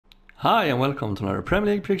Hi and welcome to another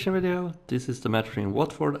Premier League prediction video. This is the match between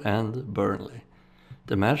Watford and Burnley.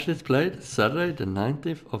 The match is played Saturday the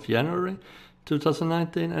 19th of January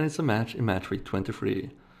 2019 and it's a match in match week 23.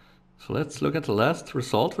 So let's look at the last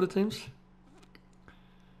result for the teams.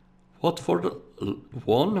 Watford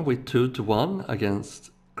won with 2-1 against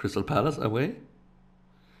Crystal Palace away.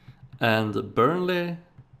 And Burnley,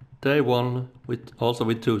 they won also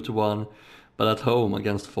with 2-1 but at home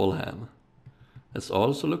against Fulham. Let's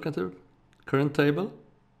also look at the current table.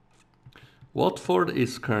 Watford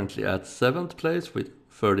is currently at 7th place with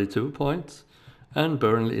 32 points and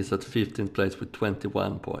Burnley is at 15th place with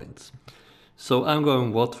 21 points. So I'm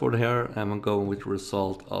going Watford here and I'm going with a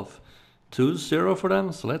result of 2-0 for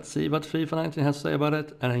them. So let's see what FIFA 19 has to say about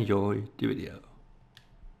it and enjoy the video.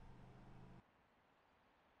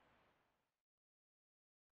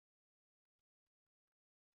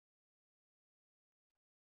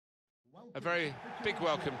 A very big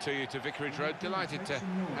welcome to you to Vicarage Road. Delighted to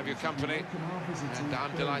have your company, and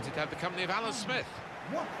I'm delighted to have the company of Alan Smith.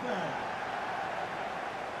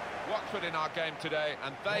 Watford in our game today,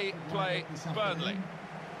 and they play Burnley.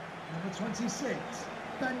 Number 26,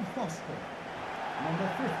 Ben Foster. Number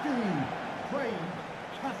 15, Craig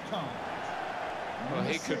Cathcart. Well,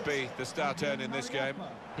 he could be the star turn in this game.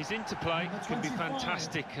 His interplay can be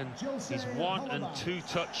fantastic, and his one and two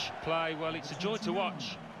touch play, well, it's a joy to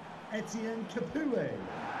watch. Etienne Capoue.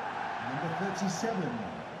 Number 37,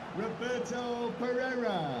 Roberto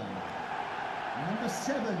Pereira. Number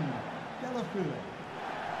 7, Delafeu.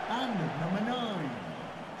 And number 9,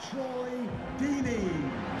 Troy Deeney.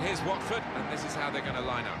 Here's Watford, and this is how they're going to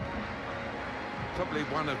line up. Probably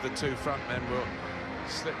one of the two front men will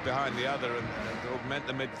slip behind the other and augment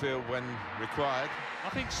the midfield when required. I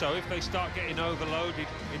think so. If they start getting overloaded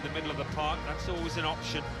in the middle of the park, that's always an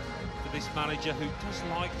option for this manager who does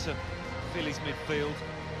like to fill his midfield.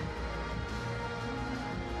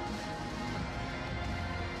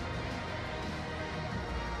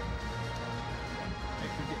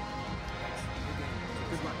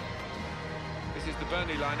 This is the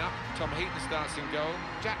Burnley lineup. Tom Heaton starts in goal.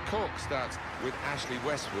 Jack Cork starts with Ashley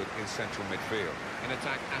Westwood in central midfield. In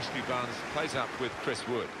attack, Ashley Barnes plays up with Chris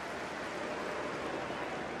Wood.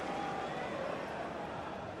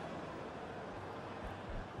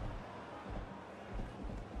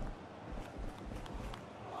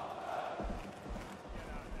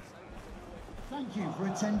 Thank you for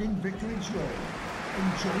attending Vicarage Road.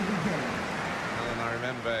 Enjoy the game. Alan, I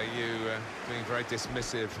remember you being very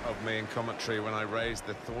dismissive of me in commentary when I raised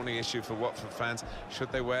the thorny issue for Watford fans.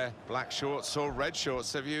 Should they wear black shorts or red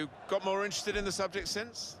shorts? Have you got more interested in the subject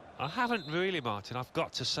since? I haven't really, Martin, I've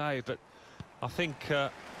got to say, but I think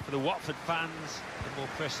for the Watford fans, the more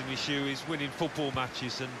pressing issue is winning football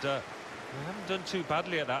matches, and they haven't done too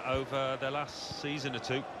badly at that over their last season or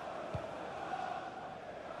two.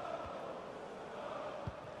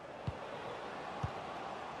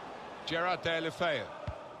 Gerard Deulofeu.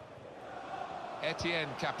 Etienne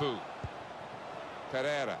Capoue.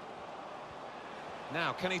 Pereira.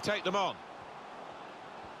 Now, can he take them on?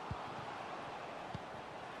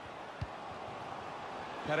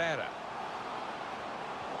 Pereira.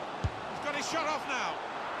 He's got his shot off now.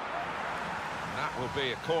 That will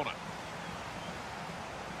be a corner.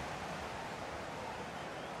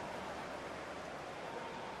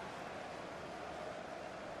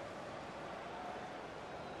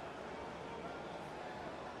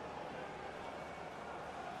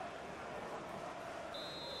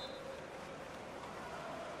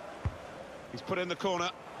 He's put in the corner.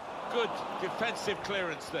 Good defensive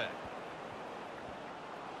clearance there.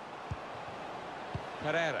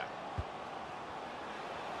 Pereira.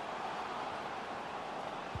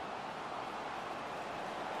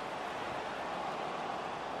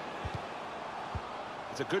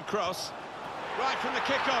 It's a good cross. Right from the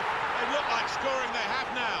kickoff. They look like scoring. They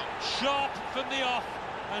have now. Sharp from the off,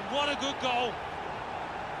 and what a good goal.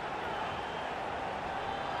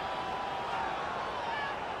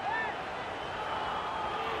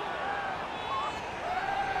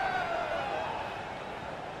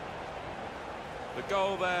 The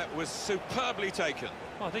goal there was superbly taken.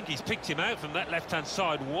 Well, I think he's picked him out from that left-hand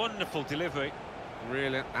side. Wonderful delivery.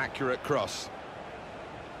 Really accurate cross.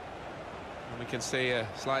 And we can see a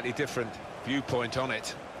slightly different viewpoint on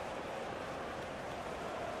it.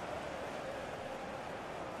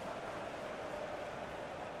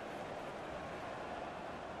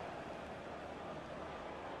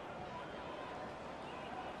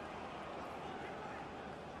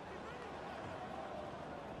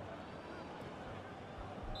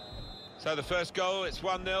 So the first goal, it's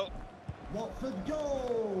 1-0. Watford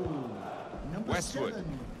goal. Number Westwood.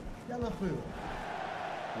 7, Delafeu.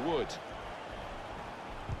 Wood.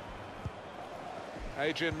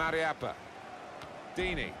 Adrian Mariappa.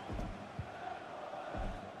 Dini.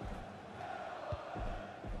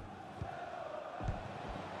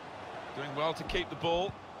 Doing well to keep the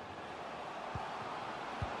ball.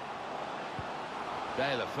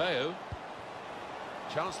 Deulofeu.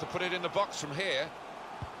 Chance to put it in the box from here.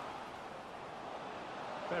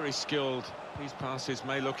 Very skilled. These passes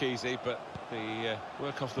may look easy, but the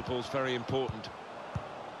work off the ball is very important.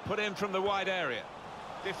 Put in from the wide area.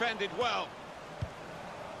 Defended well.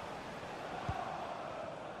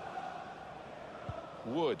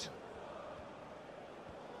 Wood.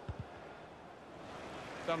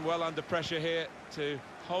 Done well under pressure here to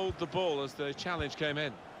hold the ball as the challenge came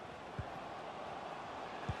in.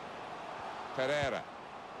 Pereira.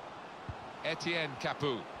 Etienne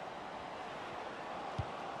Capoue.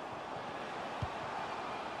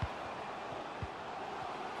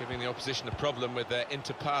 Giving the opposition a problem with their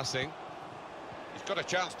interpassing. He's got a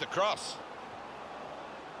chance to cross.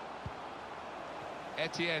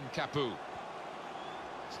 Etienne Capoue.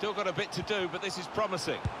 Still got a bit to do, but this is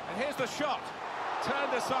promising. And here's the shot.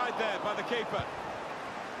 Turned aside there by the keeper.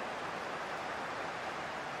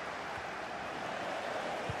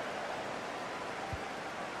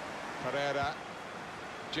 Pereira.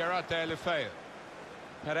 Gerard Deulofeu.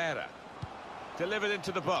 Pereira. Delivered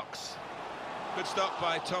into the box. Good stop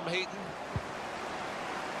by Tom Heaton.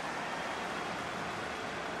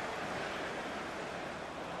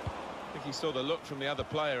 I think he saw the look from the other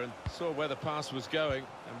player and saw where the pass was going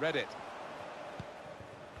and read it.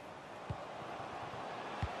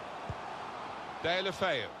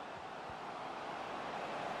 Deulofeu.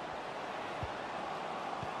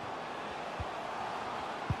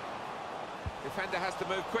 Defender has to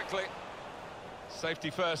move quickly. Safety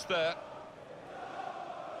first there.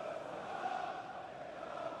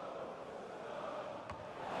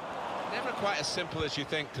 Never quite as simple as you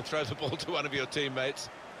think to throw the ball to one of your teammates.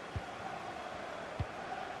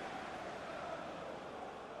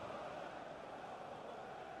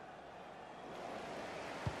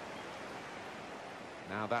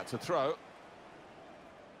 Now that's a throw.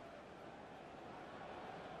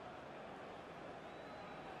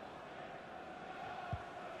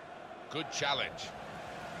 Good challenge.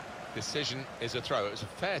 Decision is a throw. It was a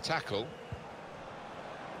fair tackle.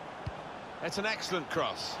 It's an excellent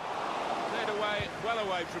cross. Cleared away, well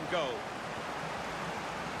away from goal.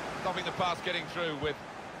 Stopping the pass getting through with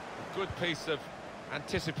a good piece of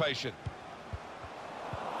anticipation.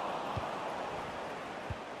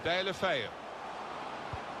 Deulofeu.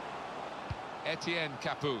 Etienne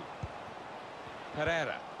Capoue.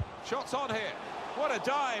 Pereira. Shots on here. What a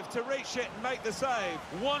dive to reach it and make the save.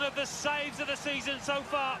 One of the saves of the season so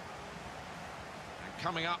far. And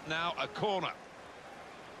coming up now, a corner.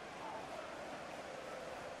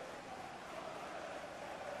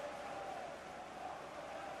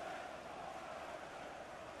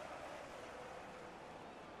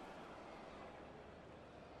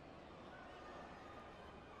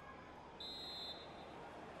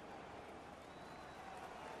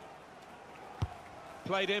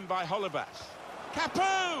 Played in by Hollebass.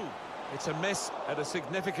 Capoue! It's a miss at a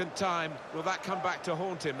significant time. Will that come back to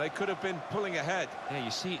haunt him? They could have been pulling ahead. Yeah,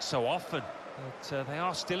 you see it so often, but they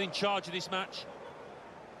are still in charge of this match.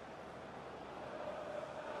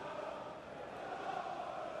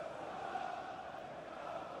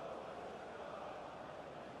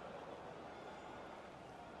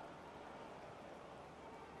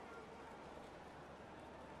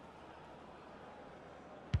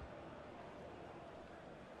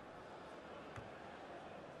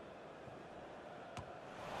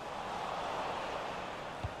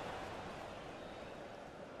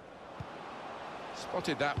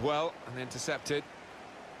 Spotted that well and intercepted.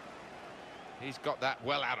 He's got that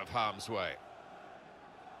well out of harm's way.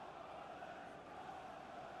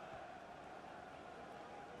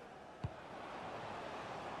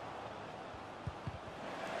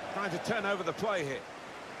 Trying to turn over the play here.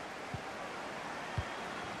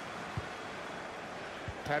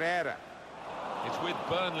 Pereira. It's with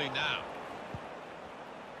Burnley now.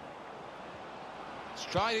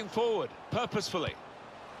 Striding forward, purposefully.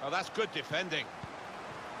 Oh, that's good defending.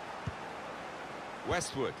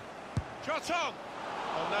 Westwood. Shot on!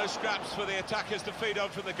 Well, no scraps for the attackers to feed on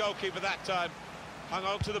from the goalkeeper that time. Hung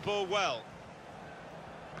on to the ball well.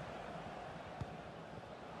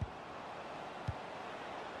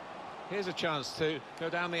 Here's a chance to go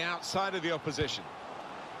down the outside of the opposition.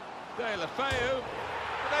 Deulofeu.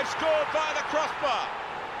 And they've scored by the crossbar.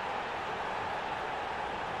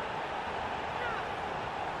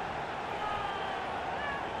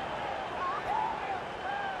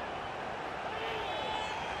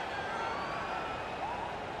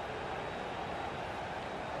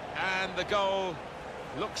 And the goal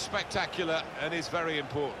looks spectacular and is very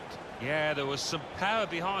important. Yeah, there was some power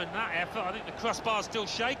behind that effort. I think the crossbar's still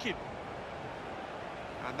shaking.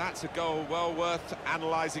 And that's a goal well worth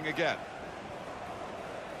analysing again.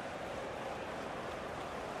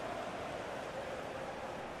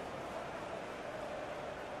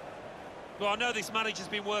 Well, I know this manager's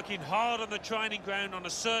been working hard on the training ground on a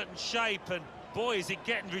certain shape, and boy, is it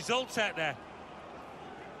getting results out there.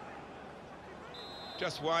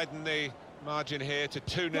 Just widen the margin here to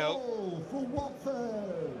 2-0. Goal for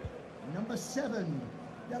Watford. Number 7,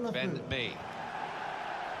 Ben Mee.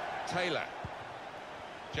 Taylor.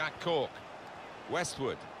 Jack Cork.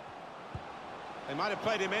 Westwood. They might have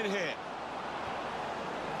played him in here.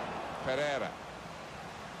 Pereira.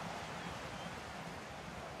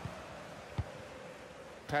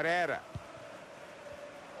 Pereira.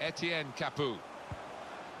 Etienne Capoue.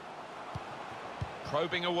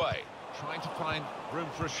 Probing away, trying to find room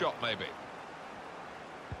for a shot maybe.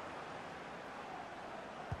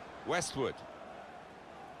 Westwood.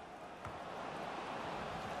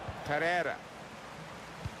 Pereira.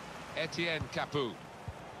 Etienne Capoue.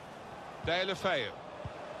 Deulofeu.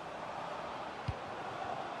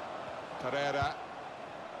 Pereira.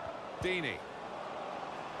 Dini.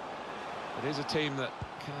 It is a team that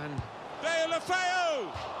can...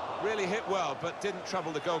 Deulofeu! Really hit well, but didn't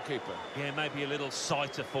trouble the goalkeeper. Yeah, maybe a little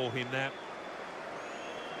sighter for him now.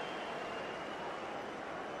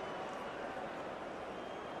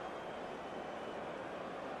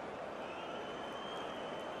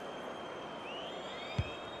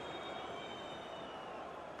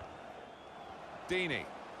 Dini.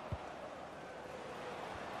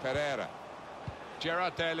 Pereira.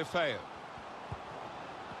 Gerard Deulofeu.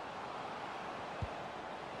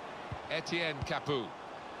 Etienne Capoue.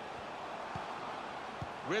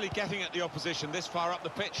 Really getting at the opposition this far up the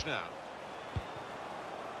pitch now.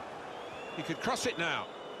 He could cross it now.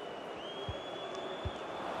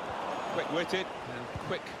 Quick-witted and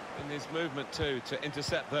quick in his movement too to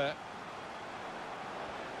intercept there.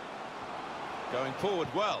 Going forward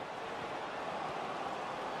well.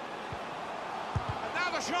 And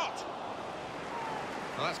now the shot!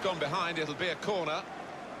 Well, that's gone behind, it'll be a corner.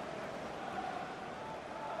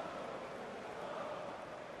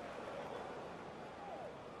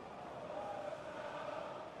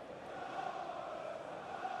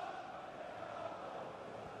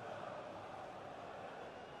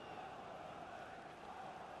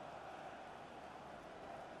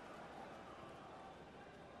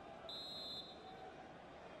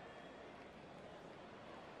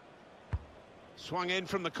 Swung in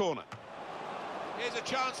from the corner. Here's a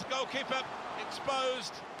chance, goalkeeper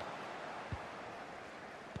exposed.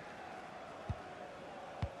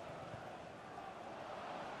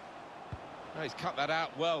 Oh, he's cut that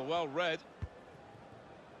out well read.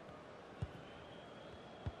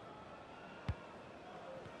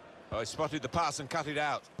 Oh, he spotted the pass and cut it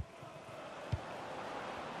out.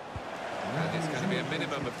 And it's going to be a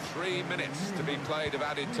minimum of 3 minutes to be played of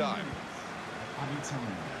added time. Added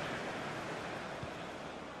time.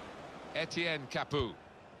 Etienne Capoue.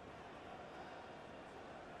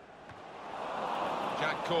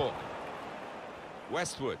 Jack Cork.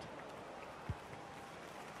 Westwood.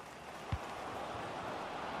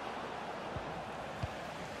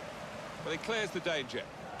 But he clears the danger.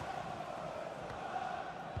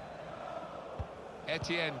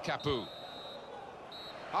 Etienne Capoue.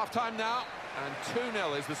 Half-time now, and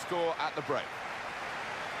 2-0 is the score at the break.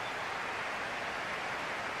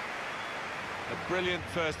 A brilliant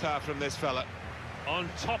first half from this fella. On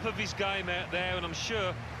top of his game out there, and I'm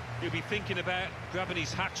sure he'll be thinking about grabbing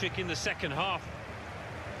his hat-trick in the second half.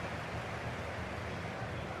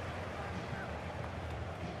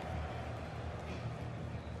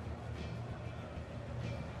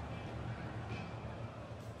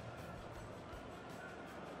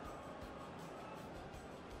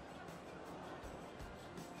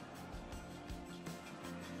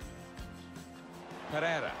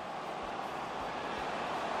 Pereira.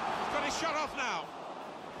 He's got his shot off now.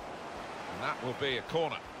 And that will be a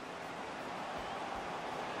corner.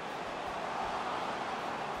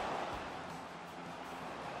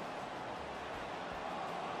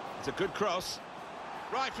 It's a good cross.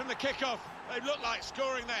 Right from the kickoff. They look like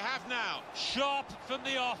scoring, they have now. Sharp from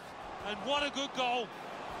the off, and what a good goal.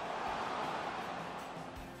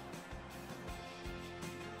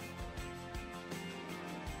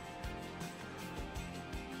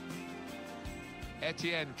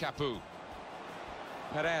 Etienne Capoue.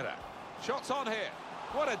 Pereira. Shots on here.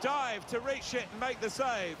 What a dive to reach it and make the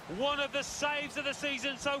save. One of the saves of the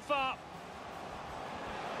season so far.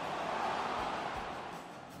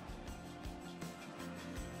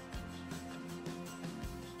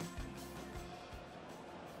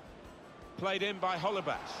 Played in by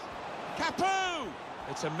Holebas. Capu!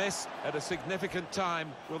 It's a miss at a significant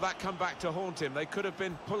time. Will that come back to haunt him? They could have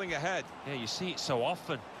been pulling ahead. Yeah, you see it so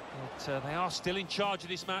often. But they are still in charge of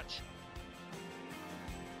this match.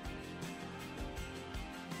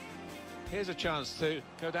 Here's a chance to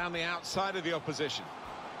go down the outside of the opposition.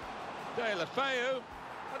 De La Feu,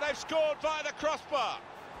 and they've scored via the crossbar.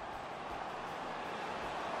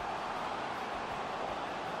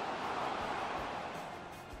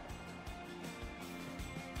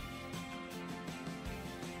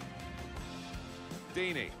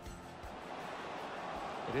 Dini.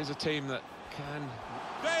 It is a team that can...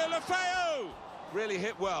 De La Feu! Really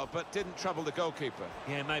hit well, but didn't trouble the goalkeeper.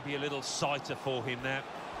 Yeah, maybe a little sighter for him there.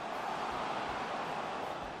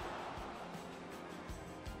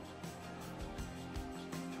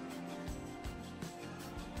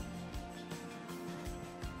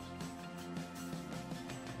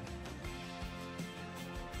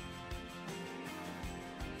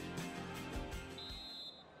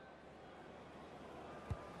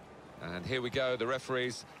 And here we go, the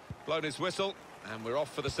referee's blown his whistle, and we're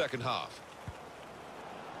off for the second half.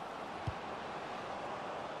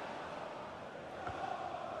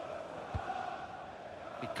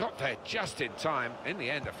 He got there just in time. In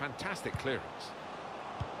the end, a fantastic clearance.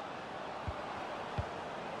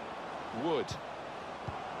 Wood.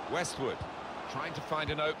 Westwood, trying to find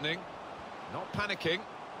an opening, not panicking.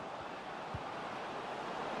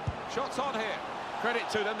 Shots on here. Credit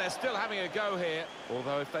to them, they're still having a go here.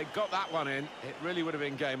 Although if they got that one in, it really would have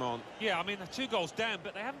been game on. Yeah, I mean, they're 2 goals down,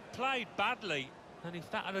 but they haven't played badly. And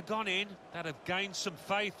if that had gone in, they'd have gained some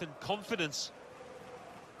faith and confidence.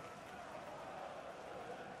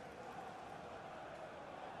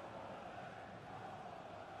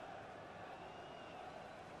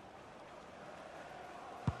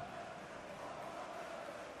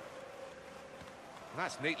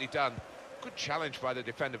 That's neatly done. Good challenge by the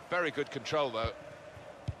defender. Very good control, though.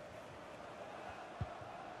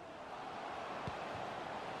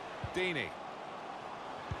 Dini.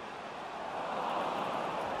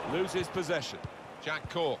 Loses possession. Jack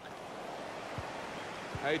Cork.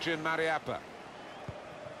 Adrian Mariappa.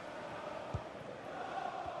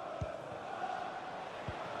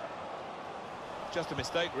 Just a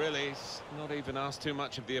mistake, really. He's not even asked too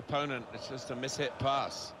much of the opponent. It's just a mishit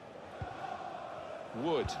pass.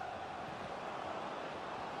 Wood.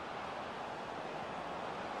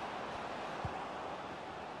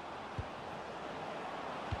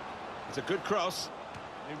 It's a good cross.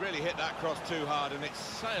 He really hit that cross too hard and it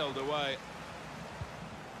sailed away.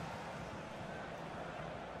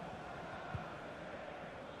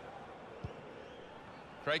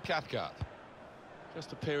 Craig Cathcart.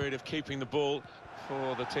 Just a period of keeping the ball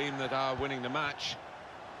for the team that are winning the match.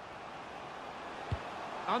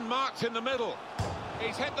 Unmarked in the middle.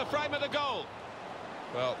 He's hit the frame of the goal.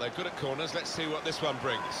 Well, they're good at corners. Let's see what this one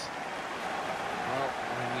brings. Well,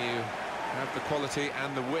 when you have the quality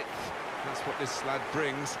and the width, that's what this lad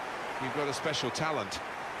brings. You've got a special talent.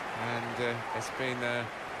 And it's been a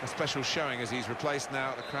special showing as he's replaced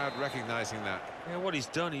now, the crowd recognising that. Yeah, what he's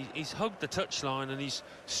done, he's hugged the touchline and he's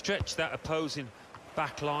stretched that opposing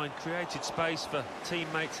back line, created space for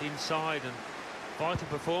teammates inside, and vital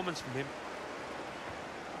performance from him.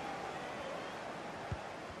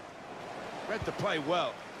 Read the play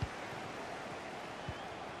well.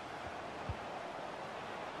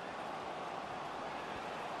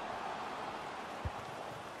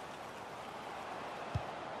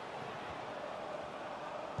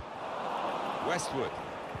 Westwood.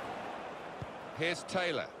 Here's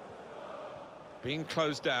Taylor. Being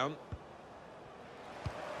closed down.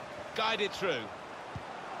 Guided through.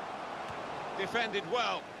 Defended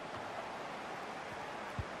well.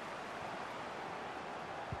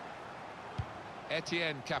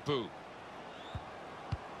 Etienne Capu.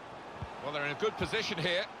 Well, they're in a good position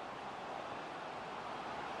here.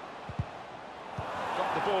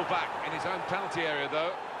 Got the ball back in his own penalty area,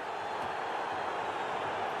 though.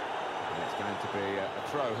 And it's going to be a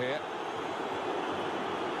throw here.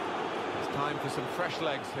 It's time for some fresh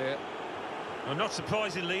legs here. Well, not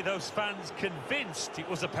surprisingly, those fans convinced it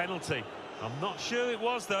was a penalty. I'm not sure it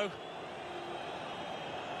was, though.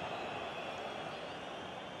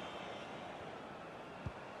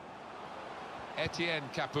 Etienne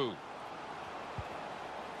Capu.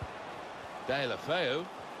 De La Feu.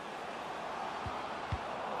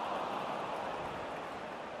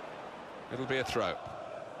 It'll be a throw.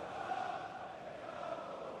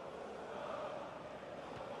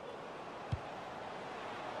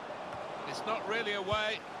 It's not really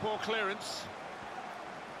away. Poor clearance.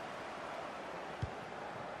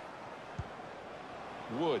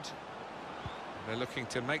 Wood. They're looking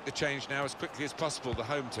to make the change now as quickly as possible, the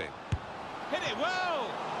home team. Hit it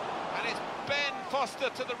well! And it's Ben Foster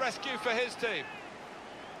to the rescue for his team.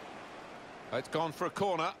 It's gone for a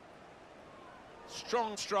corner.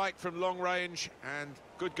 Strong strike from long range and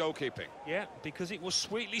good goalkeeping. Yeah, because it was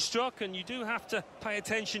sweetly struck, and you do have to pay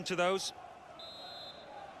attention to those.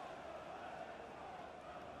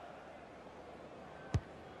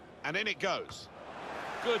 And in it goes.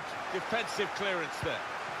 Good defensive clearance there.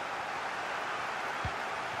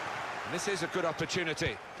 And this is a good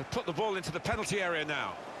opportunity to put the ball into the penalty area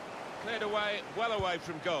now. Cleared away, well away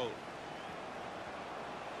from goal.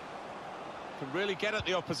 Can really get at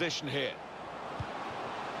the opposition here.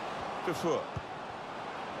 Fifa.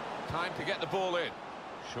 Time to get the ball in.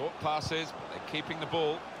 Short passes, but they're keeping the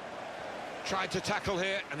ball. Tried to tackle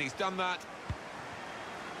here, and he's done that.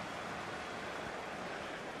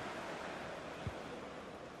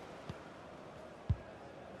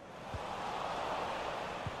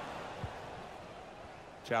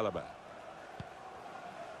 Chalobah.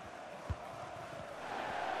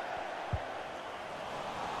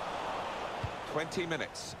 "20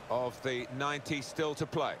 minutes of the 90 still to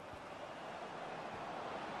play.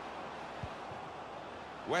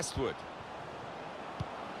 Westwood.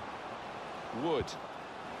 Wood.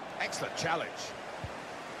 Excellent challenge.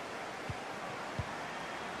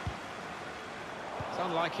 It's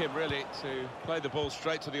unlike him, really, to play the ball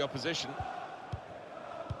straight to the opposition.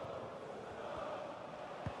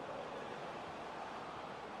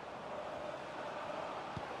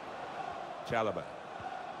 Chalobah.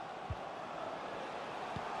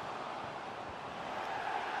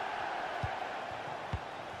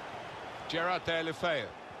 Gerard Deulofeu.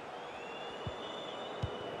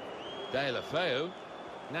 Deulofeu.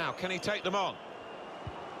 Now, can he take them on?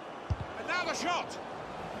 And now the shot!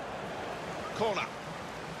 Corner.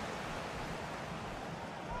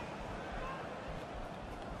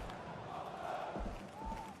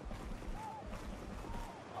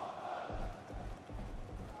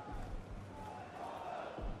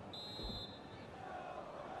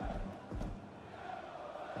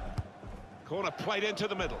 Corner played into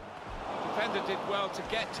the middle. Defender did well to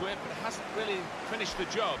get to it, but hasn't really finished the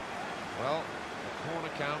job. Well, the corner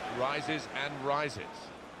count rises and rises.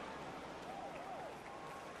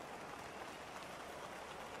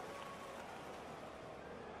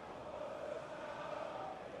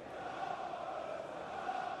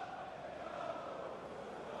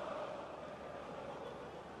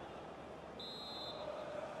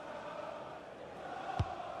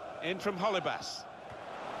 In from Holibas.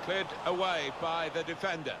 Cleared away by the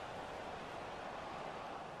defender.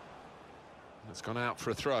 It's gone out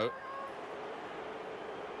for a throw.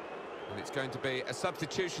 And it's going to be a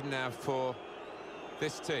substitution now for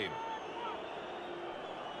this team.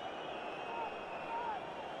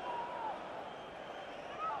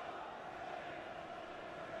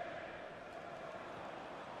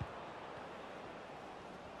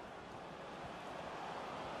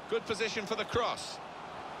 Good position for the cross.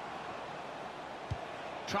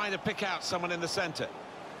 Trying to pick out someone in the centre.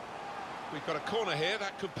 We've got a corner here,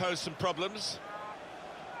 that could pose some problems.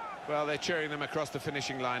 Well, they're cheering them across the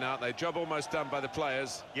finishing line, aren't they? Job almost done by the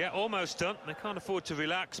players. Yeah, almost done. They can't afford to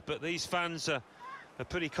relax, but these fans are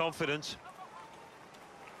pretty confident.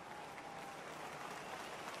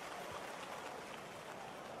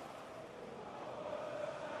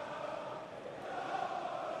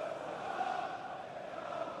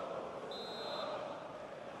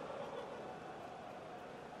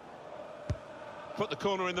 Put the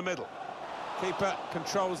corner in the middle. Keeper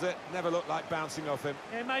controls it, never looked like bouncing off him.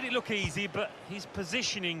 Yeah, it made it look easy, but his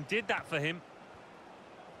positioning did that for him.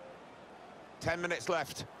 10 minutes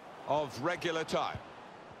left of regular time.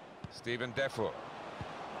 Stephen Defoe.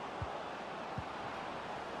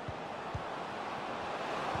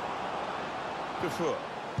 Defoe.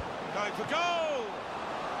 Going for goal!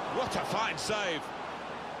 What a fine save!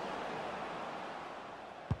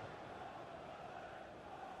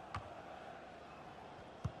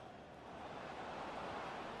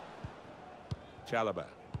 Chalobah.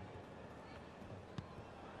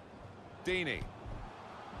 Dini.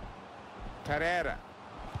 Pereira.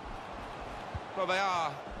 Well, they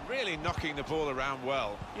are really knocking the ball around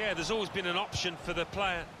well. Yeah, there's always been an option for the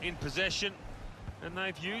player in possession, and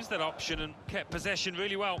they've used that option and kept possession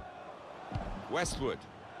really well. Westwood.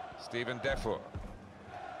 Stephen Defoe.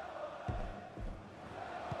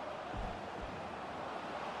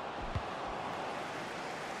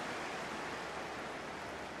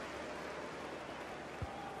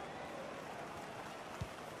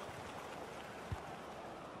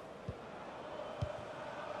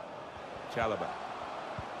 Chalobah.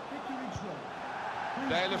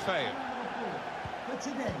 Deulofeu. for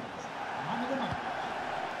today's man of the match,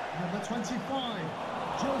 number 25,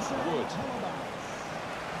 Joseph Wood. Tolobas.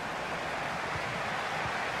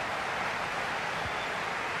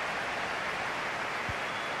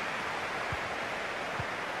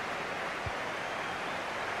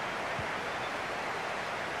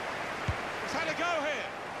 He's had a go here.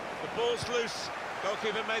 The ball's loose.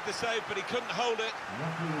 Goalkeeper made the save, but he couldn't hold it. The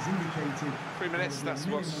referee has indicated 3 minutes, that's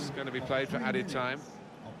what's going to be played for added time.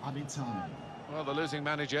 of added time. Well, the losing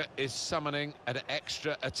manager is summoning an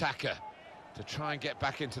extra attacker to try and get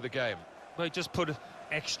back into the game. They just put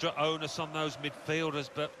extra onus on those midfielders,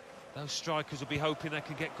 but those strikers will be hoping they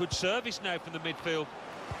can get good service now from the midfield.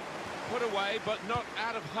 Put away, but not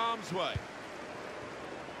out of harm's way.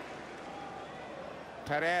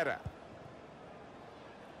 Pereira.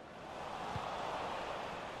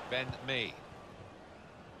 Ben Mee.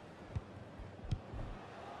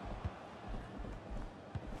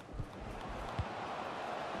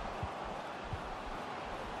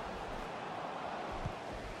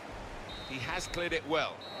 He has cleared it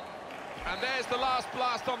well. And there's the last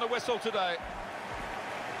blast on the whistle today.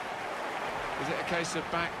 Is it a case of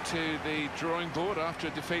back to the drawing board after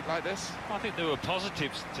a defeat like this? I think there were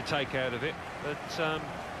positives to take out of it, but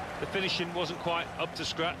the finishing wasn't quite up to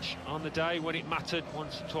scratch on the day when it mattered.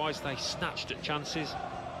 Once or twice they snatched at chances.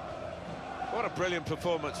 What a brilliant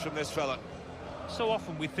performance from this fella. So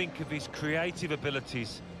often we think of his creative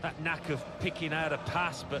abilities, that knack of picking out a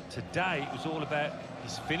pass, but today it was all about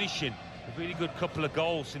his finishing. A really good couple of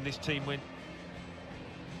goals in this team win.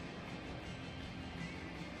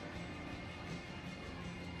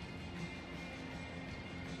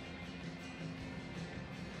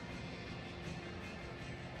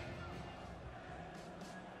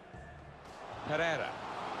 Pereira.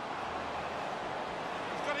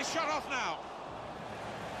 He's got his shot off now.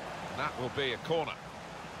 And that will be a corner.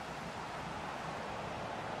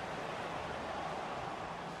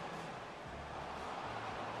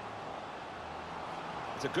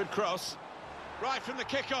 It's a good cross. Right from the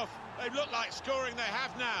kickoff. They look like scoring, they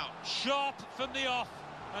have now. Sharp from the off,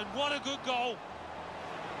 and what a good goal.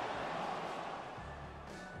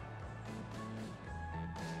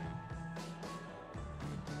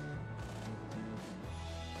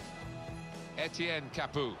 Etienne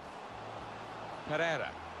Capoue.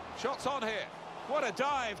 Pereira. Shots on here. What a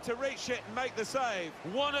dive to reach it and make the save.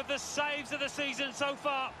 One of the saves of the season so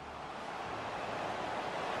far.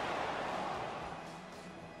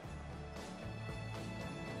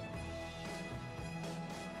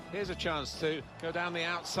 Here's a chance to go down the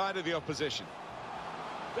outside of the opposition.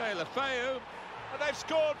 De La Feu, and they've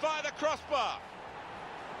scored via the crossbar.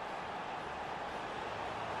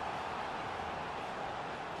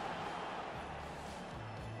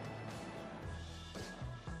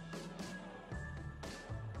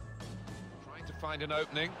 Trying to find an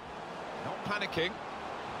opening. Not panicking.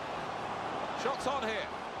 Shots on here.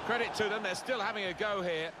 Credit to them, they're still having a go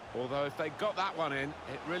here. Although if they got that one in,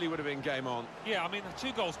 it really would have been game on. Yeah, I mean,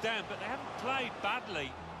 they're 2 goals down, but they haven't played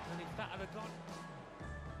badly. And if that had gone...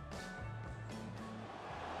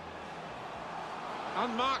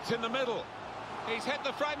 Unmarked in the middle. He's hit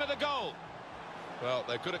the frame of the goal. Well,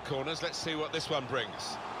 they're good at corners. Let's see what this one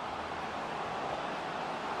brings.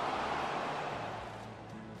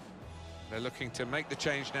 They're looking to make the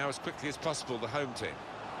change now as quickly as possible, the home team.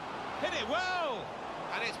 Hit it well!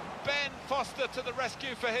 And it's Ben Foster to the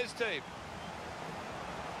rescue for his team.